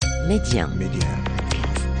Média.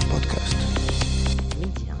 Podcast.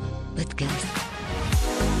 Média. Podcast.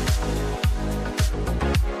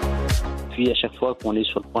 Puis à chaque fois qu'on est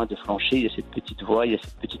sur le point de flancher, il y a cette petite voix, il y a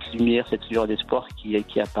cette petite lumière, cette lueur d'espoir qui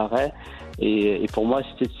apparaît. Et pour moi,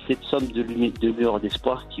 c'est cette somme de lueur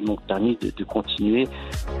d'espoir qui m'ont permis de continuer.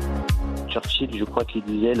 Churchill, je crois qu'il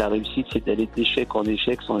disait, la réussite, c'est d'aller d'échec en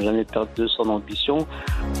échec sans jamais perdre de son ambition.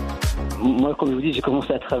 Moi, comme je vous dis, j'ai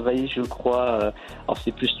commencé à travailler, je crois, alors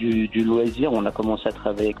c'est plus du loisir. On a commencé à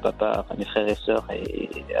travailler avec papa, enfin, mes frères et sœurs, et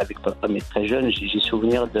avec papa, mais très jeune. J'ai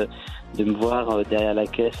souvenir de me voir derrière la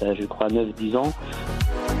caisse à, je crois, 9-10 ans.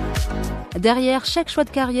 Derrière chaque choix de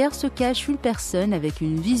carrière se cache une personne avec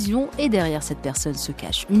une vision et derrière cette personne se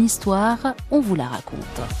cache une histoire. On vous la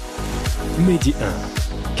raconte. Média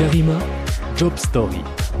 1, Karima, Job Story.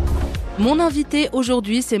 Mon invité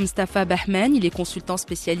aujourd'hui, c'est Mustapha Bahman. Il est consultant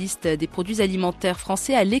spécialiste des produits alimentaires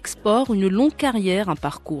français à l'export. Une longue carrière, un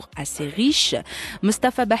parcours assez riche.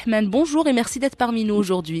 Mustapha Bahman, bonjour et merci d'être parmi nous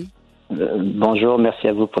aujourd'hui. Bonjour, merci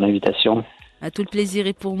à vous pour l'invitation. Tout le plaisir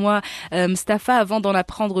est pour moi. Mustapha, avant d'en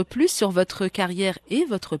apprendre plus sur votre carrière et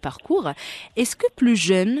votre parcours, est-ce que plus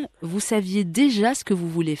jeune, vous saviez déjà ce que vous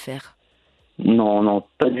voulez faire ? Non,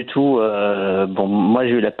 pas du tout. Moi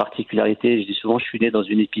j'ai eu la particularité, je dis souvent, je suis né dans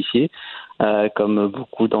une épicier, comme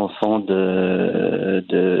beaucoup d'enfants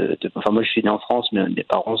Enfin, moi je suis né en France, mais mes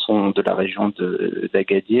parents sont de la région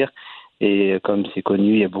d'Agadir. Et comme c'est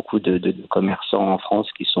connu, il y a beaucoup de commerçants en France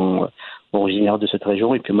qui sont originaires de cette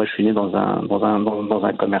région. Et puis moi, je suis né dans un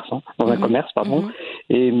commerce.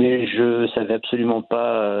 Mais je savais absolument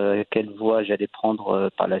pas quelle voie j'allais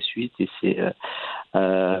prendre par la suite. Mais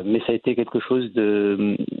ça a été quelque chose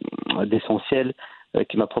d'essentiel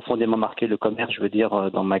qui m'a profondément marqué, le commerce, je veux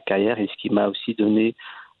dire, dans ma carrière, et ce qui m'a aussi donné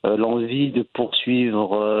l'envie de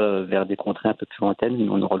poursuivre vers des contrées un peu plus lointaines. Mais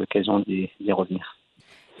on aura l'occasion d'y revenir.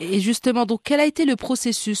 Et justement, donc, quel a été le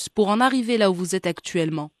processus pour en arriver là où vous êtes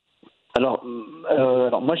actuellement ? Alors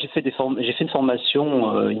moi j'ai fait une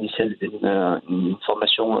formation initiale, une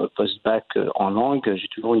formation post-bac en langue. J'ai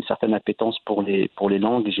toujours une certaine appétence pour les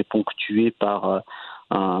langues, et j'ai ponctué par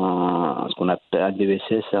ce qu'on appelle un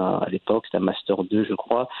DESS à l'époque, c'était un master 2 je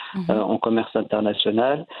crois, en commerce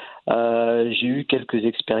international. J'ai eu quelques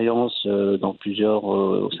expériences au sein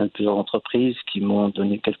de plusieurs entreprises qui m'ont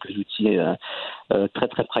donné quelques outils très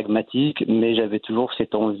très pragmatiques, mais j'avais toujours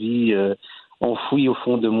cette envie enfouie au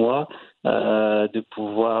fond de moi de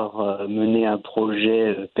pouvoir mener un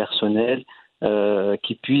projet personnel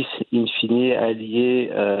qui puisse in fine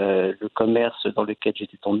allier le commerce dans lequel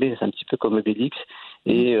j'étais tombé, c'est un petit peu comme Obélix,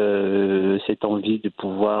 et cette envie de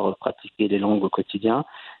pouvoir pratiquer les langues au quotidien.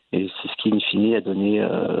 Et c'est ce qui in fine a donné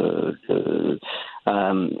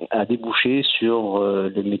a débouché sur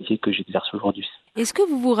le métier que j'exerce aujourd'hui. Est-ce que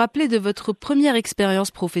vous vous rappelez de votre première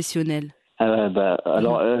expérience professionnelle ?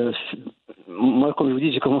 Moi, comme je vous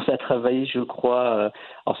dis, j'ai commencé à travailler, je crois,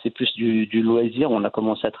 alors c'est plus du loisir. On a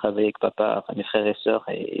commencé à travailler avec papa, enfin, mes frères et sœurs,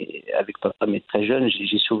 et avec papa, mais très jeune.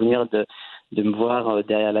 J'ai souvenir de me voir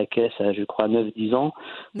derrière la caisse à, je crois, 9-10 ans.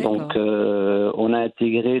 D'accord. Donc, on a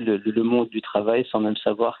intégré le monde du travail sans même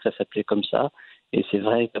savoir que ça s'appelait comme ça. Et c'est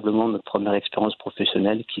véritablement notre première expérience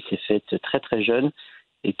professionnelle qui s'est faite très, très jeune,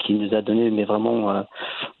 et qui nous a donné, mais vraiment,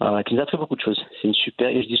 qui nous a appris beaucoup de choses. C'est une super,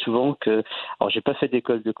 et je dis souvent que, alors j'ai pas fait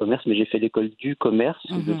d'école de commerce, mais j'ai fait l'école du commerce,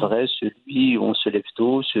 le vrai, celui où on se lève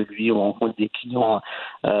tôt, celui où on rencontre des clients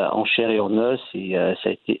en chair et en os, et ça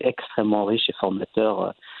a été extrêmement riche et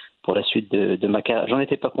formateur pour la suite de ma carrière. J'en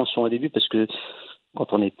étais pas conscient au début parce que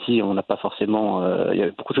quand on est petit, on n'a pas forcément... il y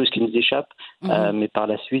avait beaucoup de choses qui nous échappent, mais par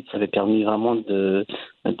la suite, ça avait permis vraiment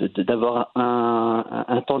d'avoir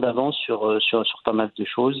un temps d'avance sur pas mal de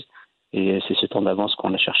choses. Et c'est ce temps d'avance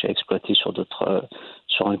qu'on a cherché à exploiter sur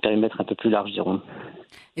un périmètre un peu plus large, dirons.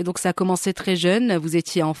 Et donc ça a commencé très jeune, vous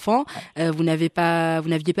étiez enfant, vous n'aviez pas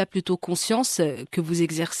plutôt conscience que vous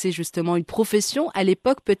exercez justement une profession à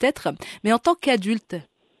l'époque peut-être, mais en tant qu'adulte.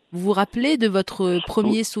 Vous vous rappelez de votre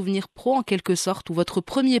premier souvenir pro en quelque sorte, ou votre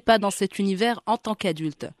premier pas dans cet univers en tant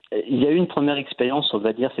qu'adulte ? Il y a eu une première expérience, on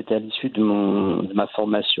va dire, c'était à l'issue de ma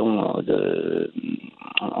formation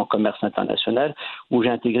en commerce international, où j'ai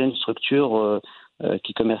intégré une structure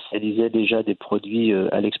qui commercialisait déjà des produits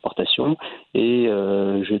à l'exportation, et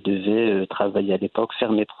je devais travailler à l'époque,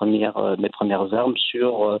 faire mes premières armes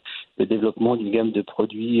sur le développement d'une gamme de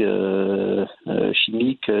produits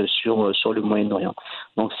chimiques sur le Moyen-Orient.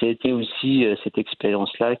 Donc c'était aussi cette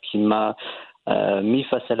expérience-là qui m'a mis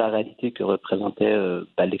face à la réalité que représentait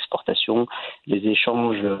l'exportation, les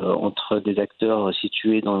échanges entre des acteurs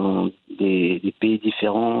situés dans des pays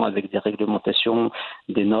différents, avec des réglementations,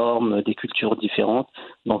 des normes, des cultures différentes.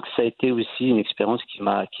 Donc ça a été aussi une expérience qui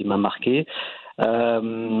m'a marqué.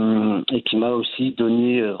 Et qui m'a aussi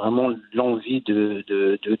donné vraiment l'envie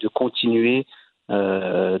de continuer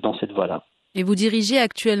dans cette voie-là. Et vous dirigez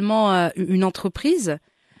actuellement une entreprise,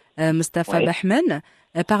 Mustapha Bahman.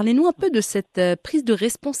 Parlez-nous un peu de cette prise de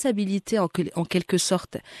responsabilité en quelque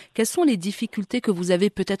sorte. Quelles sont les difficultés que vous avez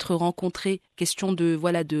peut-être rencontrées? Question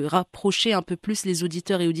de rapprocher un peu plus les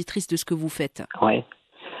auditeurs et auditrices de ce que vous faites. Oui.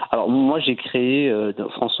 Alors moi j'ai créé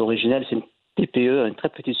France Originelle, c'est une TPE, une très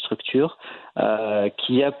petite structure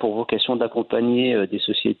qui a pour vocation d'accompagner des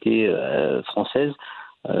sociétés françaises.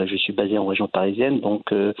 Je suis basé en région parisienne,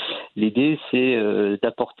 donc l'idée c'est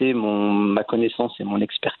d'apporter ma connaissance et mon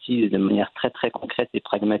expertise de manière très très concrète et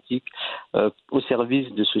pragmatique au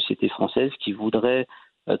service de sociétés françaises qui voudraient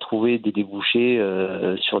trouver des débouchés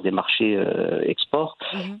sur des marchés export.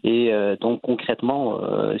 Et donc concrètement,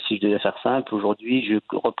 si je devais faire simple, aujourd'hui je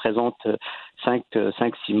représente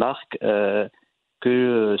 5-6 marques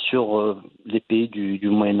que sur les pays du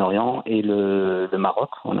Moyen-Orient et le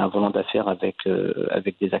Maroc. On a un volant d'affaires avec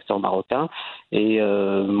des acteurs marocains et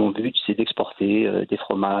mon but c'est d'exporter des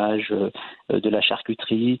fromages, de la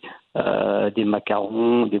charcuterie, des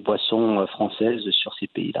macarons, des boissons françaises sur ces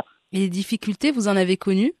pays-là. Et les difficultés, vous en avez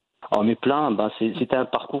connues? Oh, mais plein, c'était un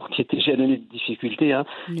parcours qui était jalonné de difficultés.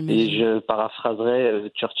 Et je paraphraserais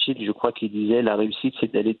Churchill, je crois qu'il disait la réussite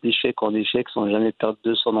c'est d'aller d'échec en échec sans jamais perdre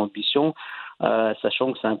de son ambition.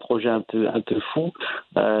 Sachant que c'est un projet un peu fou.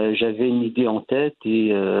 J'avais une idée en tête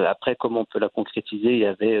et après, comment on peut la concrétiser? Il y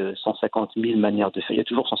avait 150 000 manières de faire. Il y a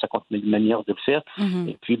toujours 150 000 manières de le faire.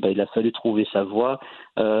 Et puis, il a fallu trouver sa voie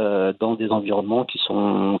dans des environnements qui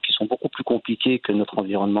sont beaucoup plus compliqués que notre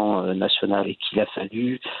environnement national et qu'il a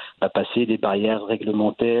fallu passer des barrières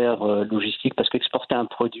réglementaires, logistiques, parce qu'exporter un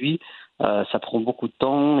produit, ça prend beaucoup de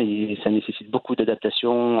temps et ça nécessite beaucoup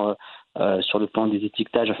d'adaptation sur le plan des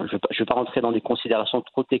étiquetages. Enfin, je ne vais pas rentrer dans des considérations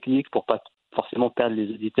trop techniques pour pas forcément perdre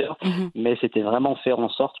les auditeurs, mais c'était vraiment faire en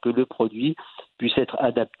sorte que le produit puisse être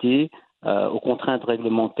adapté aux contraintes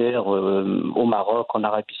réglementaires au Maroc, en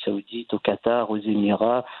Arabie Saoudite, au Qatar, aux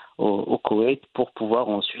Émirats, au Koweït, pour pouvoir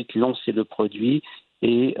ensuite lancer le produit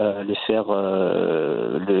et le faire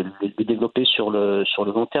le développer sur le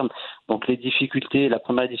long terme. Donc la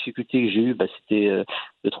première difficulté que j'ai eue, c'était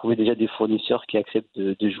de trouver déjà des fournisseurs qui acceptent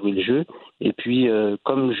de jouer le jeu. Et puis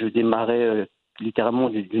comme je démarrais littéralement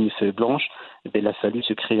d'une feuille blanche, il a fallu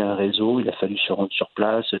se créer un réseau, il a fallu se rendre sur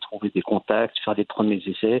place, trouver des contacts, faire des premiers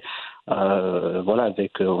essais.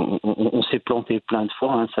 On s'est planté plein de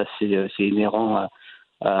fois, ça c'est inhérent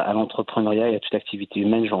à l'entrepreneuriat et à toute activité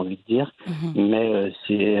humaine, j'ai envie de dire. Mais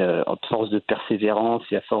c'est à force de persévérance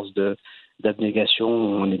et à force d'abnégation,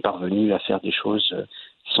 on est parvenu à faire des choses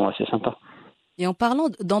qui sont assez sympas. Et en parlant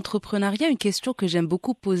d'entrepreneuriat, une question que j'aime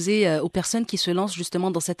beaucoup poser aux personnes qui se lancent justement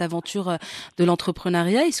dans cette aventure de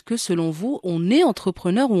l'entrepreneuriat, est-ce que selon vous, on est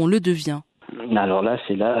entrepreneur ou on le devient ? Alors là,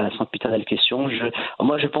 c'est la sempiternelle question.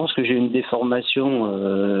 Moi, je pense que j'ai une déformation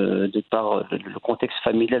de par le contexte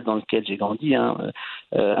familial dans lequel j'ai grandi.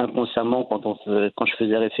 Inconsciemment, quand je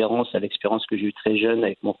faisais référence à l'expérience que j'ai eue très jeune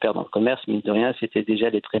avec mon père dans le commerce, mine de rien, c'était déjà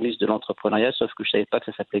les prémices de l'entrepreneuriat, sauf que je savais pas que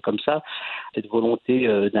ça s'appelait comme ça. Cette volonté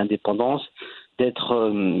d'indépendance,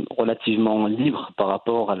 d'être relativement libre par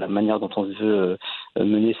rapport à la manière dont on veut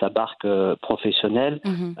mener sa barque professionnelle.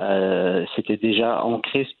 C'était déjà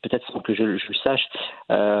ancré, peut-être sans que je le sache,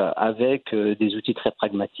 avec des outils très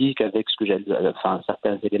pragmatiques, avec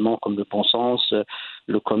certains éléments comme le bon sens,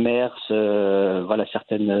 le commerce,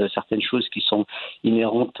 certaines choses qui sont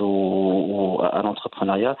inhérentes à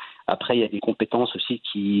l'entrepreneuriat. Après, il y a des compétences aussi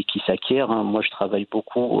qui s'acquièrent. Moi, je travaille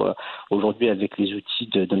beaucoup aujourd'hui avec les outils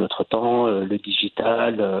de notre temps, le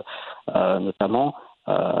digital notamment.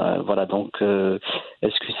 Donc,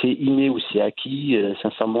 est-ce que c'est inné ou c'est acquis?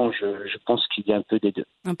 Sincèrement, je pense qu'il y a un peu des deux.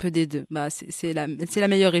 Un peu des deux. C'est la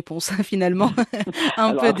meilleure réponse, finalement.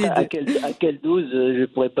 Peu des deux. À quelle dose, je ne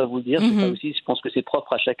pourrais pas vous le dire. C'est ça aussi, je pense que c'est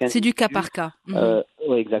propre à chacun. C'est du cas par cas.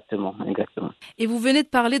 Oui, exactement. Et vous venez de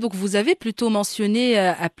parler, donc vous avez plutôt mentionné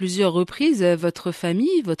à plusieurs reprises votre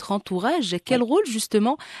famille, votre entourage. Quel rôle,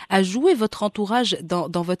 justement, a joué votre entourage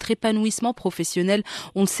dans votre épanouissement professionnel?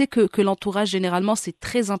 On sait que l'entourage, généralement, c'est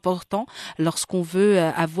très important lorsqu'on veut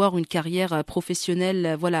avoir une carrière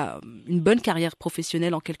professionnelle, une bonne carrière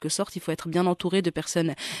professionnelle en quelque sorte. Il faut être bien entouré de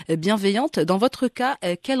personnes bienveillantes. Dans votre cas,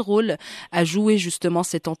 quel rôle a joué justement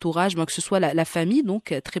cet entourage, que ce soit la famille,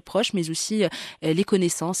 donc très proche, mais aussi les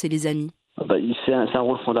connaissances et les amis? C'est un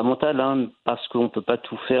rôle fondamental, hein, parce qu'on peut pas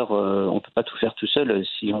tout faire, tout seul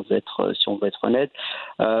si on veut être honnête.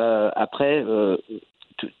 Après,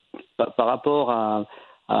 par rapport à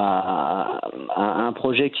un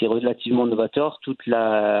projet qui est relativement novateur, toute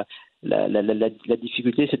la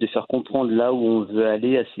difficulté, c'est de faire comprendre là où on veut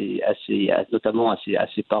aller notamment à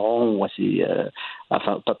ses parents ou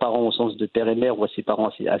pas parents au sens de père et mère, ou à ses parents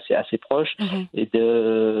assez proches, et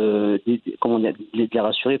de les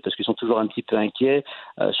rassurer, parce qu'ils sont toujours un petit peu inquiets,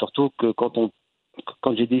 surtout que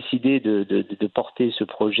quand j'ai décidé de porter ce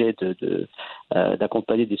projet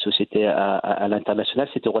d'accompagner des sociétés à l'international,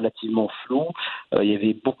 c'était relativement flou. Il y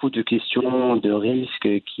avait beaucoup de questions, de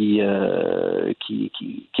risques qui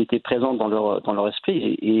étaient présentes dans leur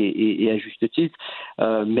esprit, et à juste titre,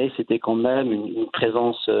 mais c'était quand même une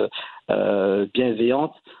présence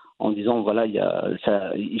bienveillante, en disant voilà,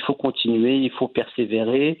 il faut continuer, il faut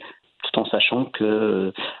persévérer, tout en sachant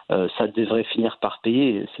que ça devrait finir par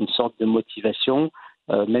payer. C'est une sorte de motivation,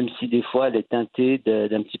 même si des fois elle est teintée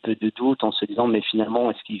d'un petit peu de doute, en se disant mais finalement,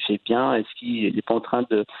 est-ce qu'il fait bien, est-ce qu'il n'est pas en train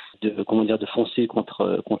de foncer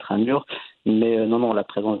contre un mur. Mais non, la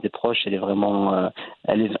présence des proches, elle est vraiment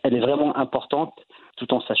importante,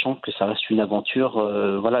 tout en sachant que ça reste une aventure.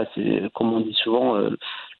 Voilà, c'est comme on dit souvent,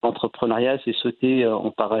 l'entrepreneuriat, c'est sauter en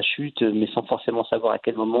parachute, mais sans forcément savoir à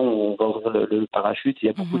quel moment on va ouvrir le parachute. Il y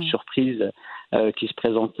a beaucoup de surprises qui se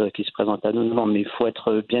présentent à nous. Non, mais il faut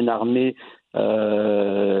être bien armé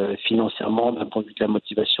financièrement, d'un point de vue de la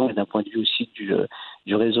motivation et d'un point de vue aussi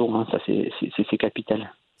du réseau. Hein. Ça, c'est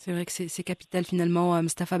capital. C'est vrai que c'est capital finalement,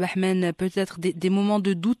 Mustapha Bahman, peut-être des moments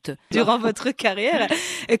de doute durant votre carrière.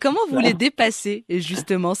 Et comment vous les dépassez,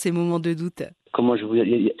 justement, ces moments de doute? Comment je vous...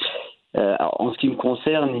 en ce qui me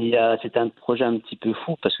concerne, c'est un projet un petit peu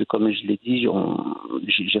fou, parce que comme je l'ai dit,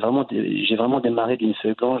 j'ai vraiment démarré d'une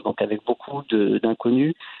feuille blanche, donc avec beaucoup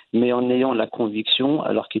d'inconnus, mais en ayant la conviction,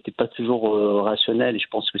 alors qui n'était pas toujours rationnelle, et je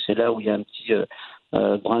pense que c'est là où il y a un petit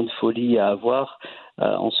brin de folie à avoir,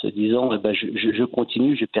 en se disant je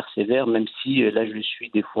continue, je persévère, même si là je suis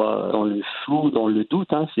des fois dans le flou, dans le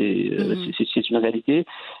doute, hein, c'est une réalité,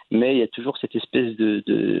 mais il y a toujours cette espèce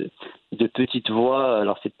de petite voix.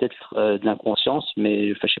 Alors c'est peut-être de l'inconscience,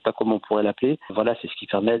 mais je sais pas comment on pourrait l'appeler. Voilà, c'est ce qui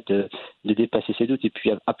permet de dépasser ces doutes. Et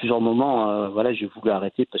puis à plusieurs moments, j'ai voulu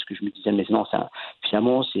arrêter, parce que je me disais mais non,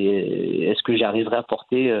 finalement est-ce que j'arriverai à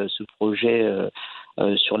porter ce projet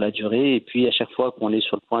sur la durée. Et puis à chaque fois qu'on est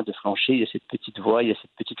sur le point de flancher, il y a cette petite voix, il y a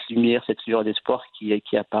cette petite lumière, cette lueur d'espoir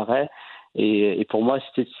qui apparaît. Et pour moi,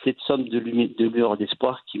 c'est cette somme de lueur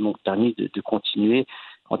d'espoir qui m'ont permis de continuer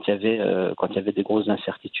quand il y avait des grosses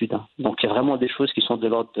incertitudes. Donc il y a vraiment des choses qui sont de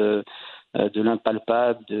l'ordre de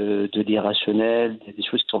l'impalpable, de l'irrationnel, des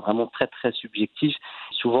choses qui sont vraiment très très subjectives.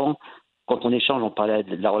 Souvent, quand on échange, on parlait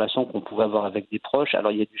de la relation qu'on pouvait avoir avec des proches.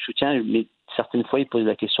 Alors il y a du soutien, mais certaines fois ils posent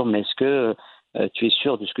la question, mais est-ce que tu es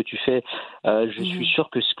sûr de ce que tu fais? Je suis sûr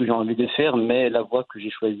que ce que j'ai envie de faire, mais la voie que j'ai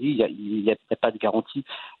choisie, il n'y a pas de garantie.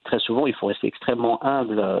 Très souvent, il faut rester extrêmement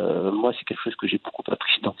humble. Moi, c'est quelque chose que j'ai beaucoup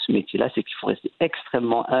appris dans ce métier-là, c'est qu'il faut rester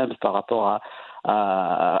extrêmement humble par rapport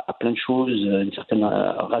à plein de choses, une certaine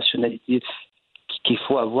rationalité qu'il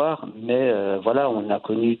faut avoir, mais voilà, on a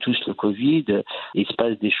connu tous le Covid, et il se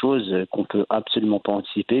passe des choses qu'on peut absolument pas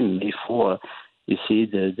anticiper, mais il faut essayer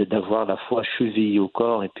d'avoir la foi chevillée au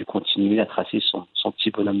corps, et puis continuer à tracer son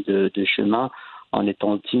petit bonhomme de chemin en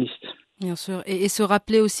étant optimiste. Bien sûr, et se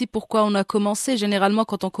rappeler aussi pourquoi on a commencé. Généralement,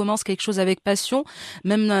 quand on commence quelque chose avec passion,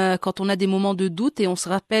 même quand on a des moments de doute et on se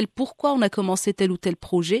rappelle pourquoi on a commencé tel ou tel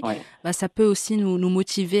projet, ça peut aussi nous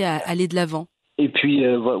motiver à aller de l'avant. Et puis,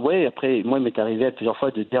 après, moi, il m'est arrivé plusieurs fois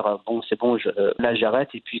de dire, bon, c'est bon, là, j'arrête.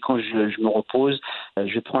 Et puis, quand je me repose,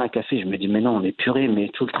 je prends un café, je me dis, mais non, on est purée, mais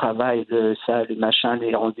tout le travail, le machin,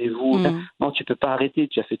 les rendez-vous, non, tu peux pas arrêter,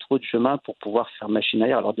 tu as fait trop de chemin pour pouvoir faire machine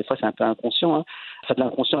arrière. Alors, des fois, c'est un peu inconscient, hein. Ça, de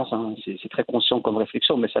l'inconscience, hein. C'est très conscient comme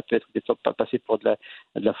réflexion, mais ça peut être des fois pas passer pour de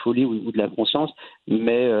la folie ou de l'inconscience.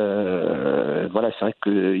 Mais voilà, c'est vrai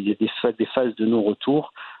qu'il y a des phases de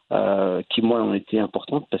non-retour qui moi ont été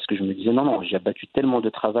importantes, parce que je me disais non, j'ai abattu tellement de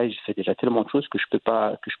travail, j'ai fait déjà tellement de choses que je peux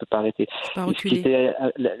pas arrêter. Je peux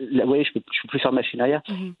plus faire machine arrière.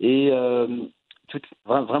 Et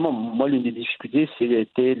vraiment, moi, l'une des difficultés, c'est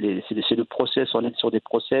le process. On est sur des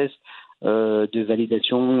process de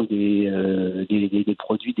validation des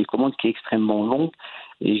produits, des commandes, qui est extrêmement long.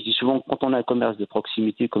 Et je dis souvent, quand on a un commerce de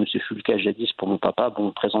proximité, comme ce fut le cas jadis pour mon papa,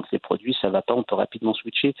 on présente les produits, ça va pas, on peut rapidement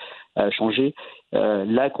switcher, changer.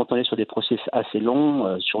 Là, quand on est sur des process assez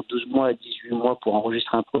longs, sur 12 mois à 18 mois pour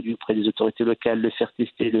enregistrer un produit auprès des autorités locales, le faire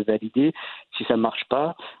tester, le valider, si ça ne marche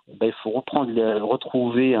pas, il faut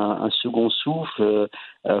retrouver un second souffle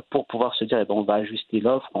pour pouvoir se dire on va ajuster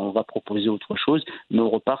l'offre, on va proposer autre chose, mais on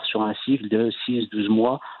repart sur un cycle de 6-12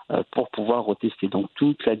 mois pour pouvoir retester. Donc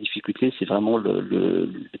toute la difficulté, c'est vraiment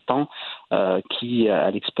le temps qui,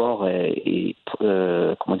 à l'export, est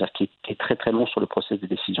très très long sur le process de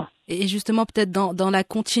décision. Et justement, peut-être dans la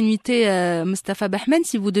continuité, Mustapha Bahman,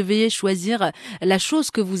 si vous deviez choisir la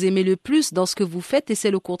chose que vous aimez le plus dans ce que vous faites et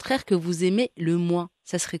celle au contraire que vous aimez le moins,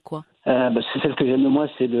 ça serait quoi? C'est celle que j'aime le moins,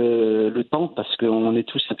 c'est le temps, parce qu'on est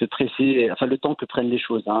tous un peu pressés, enfin le temps que prennent les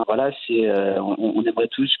choses. Voilà, on aimerait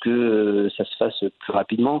tous que ça se fasse plus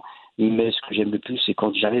rapidement, mais ce que j'aime le plus, c'est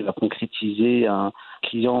quand j'arrive à concrétiser un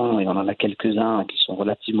client, et on en a quelques-uns qui sont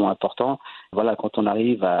relativement importants. Voilà, quand on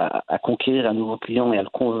arrive à conquérir un nouveau client et à le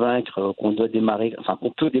convaincre qu'on peut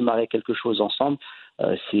démarrer quelque chose ensemble,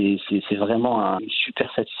 c'est vraiment une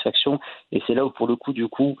super satisfaction. Et c'est là où pour le coup,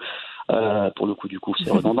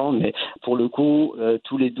 c'est redondant, mais pour le coup,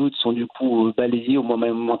 tous les doutes sont du coup balayés au moins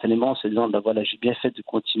momentanément en se disant voilà, j'ai bien fait de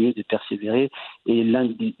continuer, de persévérer. Et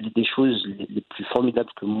l'une des choses les plus formidables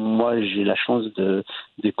que moi j'ai la chance de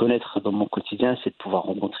connaître dans mon quotidien, c'est de pouvoir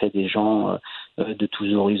rencontrer des gens de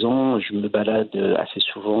tous horizons. Je me balade assez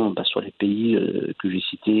souvent sur les pays que j'ai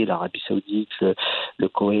cités, l'Arabie Saoudite, le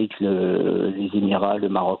Koweït, les Émirats, le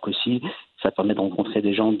Maroc aussi. Ça permet de rencontrer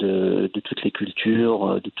des gens de toutes les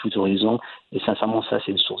cultures, de tous horizons. Et sincèrement, ça,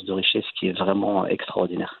 c'est une source de richesse qui est vraiment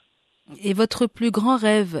extraordinaire. Et votre plus grand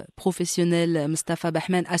rêve professionnel, Mustapha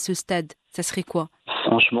Bahman, à ce stade, ça serait quoi?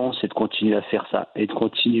 Franchement, c'est de continuer à faire ça et de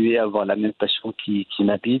continuer à avoir la même passion qui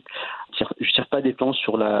m'habite. Je tire pas des plans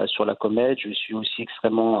sur la comète. Je suis aussi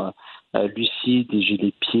extrêmement lucide et j'ai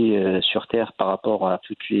les pieds sur terre par rapport à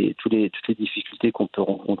toutes les difficultés qu'on peut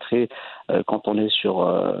rencontrer quand on est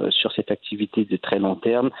sur cette activité de très long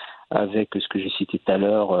terme, avec ce que j'ai cité tout à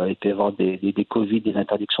l'heure. Il peut y avoir des Covid, des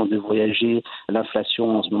interdictions de voyager,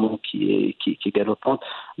 l'inflation en ce moment qui est galopante.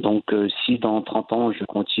 Donc si dans 30 ans je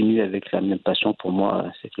continue avec la même passion, pour moi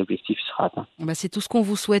c'est que l'objectif sera atteint. C'est tout ce qu'on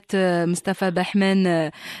vous souhaite, Mustapha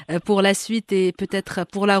Bahman, pour la suite et peut-être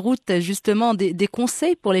pour la route, justement, des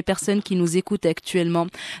conseils pour les personnes qui nous écoutent actuellement,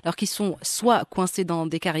 alors qui sont soit coincés dans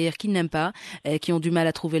des carrières qu'ils n'aiment pas, qui ont du mal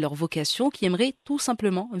à trouver leur vocation, qui aimeraient tout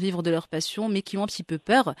simplement vivre de leur passion, mais qui ont un petit peu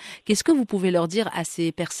peur. Qu'est-ce que vous pouvez leur dire à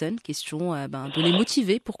ces personnes? Question de les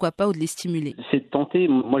motiver, pourquoi pas, ou de les stimuler. C'est de tenter.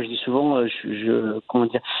 Moi, je dis souvent,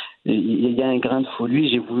 il y a un grain de folie,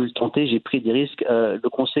 j'ai voulu le tenter, j'ai pris des risques. Le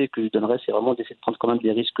conseil que je donnerais, c'est vraiment d'essayer de prendre quand même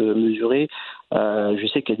des risques mesurés. Je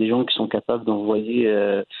sais qu'il y a des gens qui sont capables d'envoyer,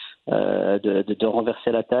 de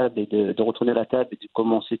renverser la table et de retourner la table et de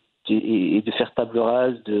commencer et de faire table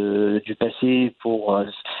rase du passé pour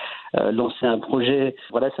lancer un projet.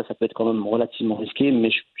 Voilà, ça peut être quand même relativement risqué, mais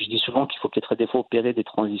je dis souvent qu'il faut peut-être des fois opérer des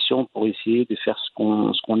transitions pour essayer de faire ce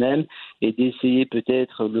qu'on aime et d'essayer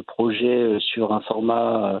peut-être le projet sur un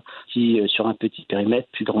format sur un petit périmètre,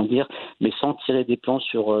 puis grandir, mais sans tirer des plans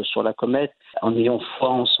sur la comète, en ayant foi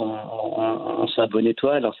en sa bonne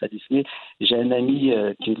étoile, en sa destinée. J'ai un ami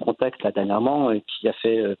qui me contacte là dernièrement qui a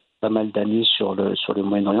fait pas mal d'années sur le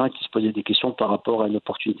Moyen-Orient et qui se posait des questions par rapport à une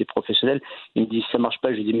opportunité professionnelle. Il me dit ça marche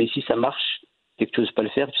pas. Je lui dis mais si ça marche et que tu n'oses pas le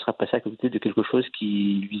faire, tu seras passé à côté de quelque chose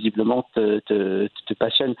qui visiblement te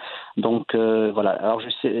passionne. Donc voilà. Alors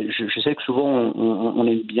je sais que souvent on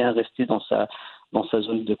aime bien rester dans sa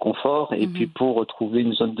zone de confort et puis pour trouver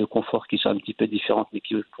une zone de confort qui soit un petit peu différente mais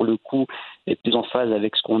qui pour le coup est plus en phase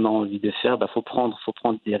avec ce qu'on a envie de faire, faut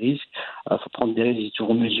prendre des risques,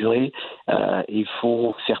 toujours mesurés, et il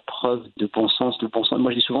faut faire preuve de bon sens.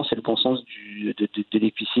 Moi je dis souvent c'est le bon sens de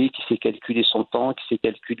l'épicier qui sait calculer son temps, qui sait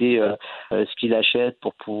calculer ce qu'il achète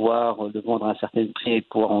pour pouvoir le vendre à un certain prix et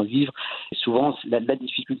pouvoir en vivre. Et souvent la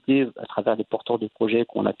difficulté à travers les porteurs de projets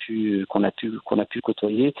qu'on a pu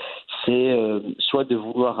côtoyer, c'est soit de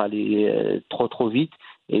vouloir aller trop vite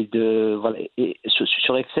et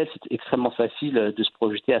sur Excel c'est extrêmement facile de se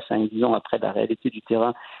projeter à 5-10 ans après. La réalité du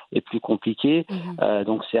terrain est plus compliquée.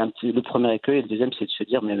 Donc c'est le premier écueil, et le deuxième c'est de se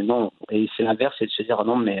dire mais non, et c'est l'inverse, c'est de se dire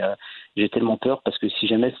non mais j'ai tellement peur parce que si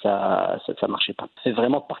jamais ça marchait pas. C'est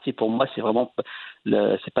vraiment parti pour moi, c'est vraiment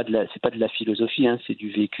c'est pas de la philosophie, c'est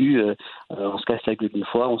du vécu. On se casse la gueule une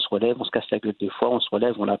fois, on se relève, on se casse la gueule deux fois, on se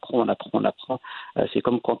relève, on apprend. C'est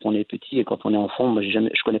comme quand on est petit et quand on est enfant. Moi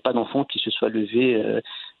je connais pas d'enfant qui se soit levé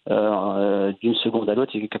d'une seconde à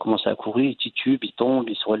l'autre et qui a commencé à courir, il titube, il tombe,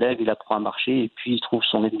 il se relève, il apprend à marcher et puis il trouve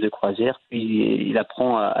son rythme de croisière, puis il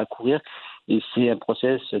apprend à courir. Et c'est un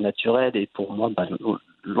process naturel et pour moi,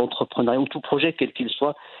 l'entrepreneuriat ou tout projet, quel qu'il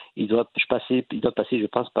soit, il doit passer, je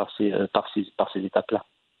pense, par ces étapes-là.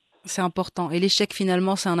 C'est important. Et l'échec,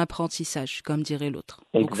 finalement, c'est un apprentissage, comme dirait l'autre.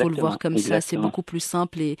 Donc, il faut le voir comme ça. C'est beaucoup plus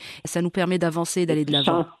simple et ça nous permet d'avancer et d'aller de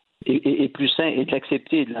l'avant. Et plus sain, et de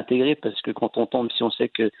l'accepter et de l'intégrer, parce que quand on tombe, si on sait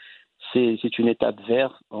que c'est une étape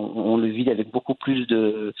vers, on le vit avec beaucoup plus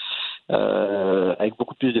de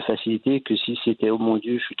facilité que si c'était oh mon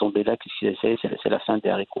Dieu, je suis tombé là, qu'est-ce qu'il essaie, c'est la fin des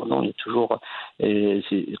haricots. Non, il y a toujours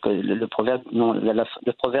le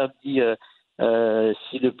proverbe dit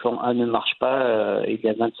si le plan A ne marche pas, il y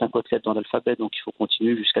a 25 autres lettres dans l'alphabet, donc il faut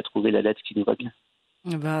continuer jusqu'à trouver la lettre qui nous va bien.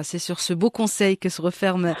 C'est sur ce beau conseil que se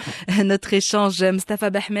referme notre échange. Mustapha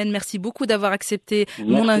Bahman, merci beaucoup d'avoir accepté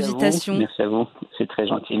mon invitation. Merci à vous, c'est très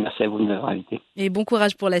gentil. Merci à vous de m'avoir invité. Et bon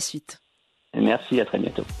courage pour la suite. Merci, à très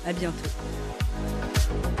bientôt. À bientôt.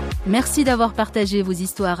 Merci d'avoir partagé vos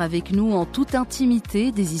histoires avec nous en toute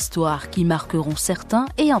intimité, des histoires qui marqueront certains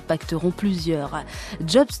et impacteront plusieurs.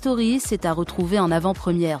 Job Story, c'est à retrouver en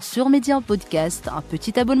avant-première sur Média Podcast, un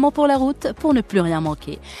petit abonnement pour la route pour ne plus rien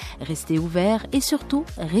manquer. Restez ouverts et surtout,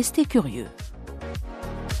 restez curieux.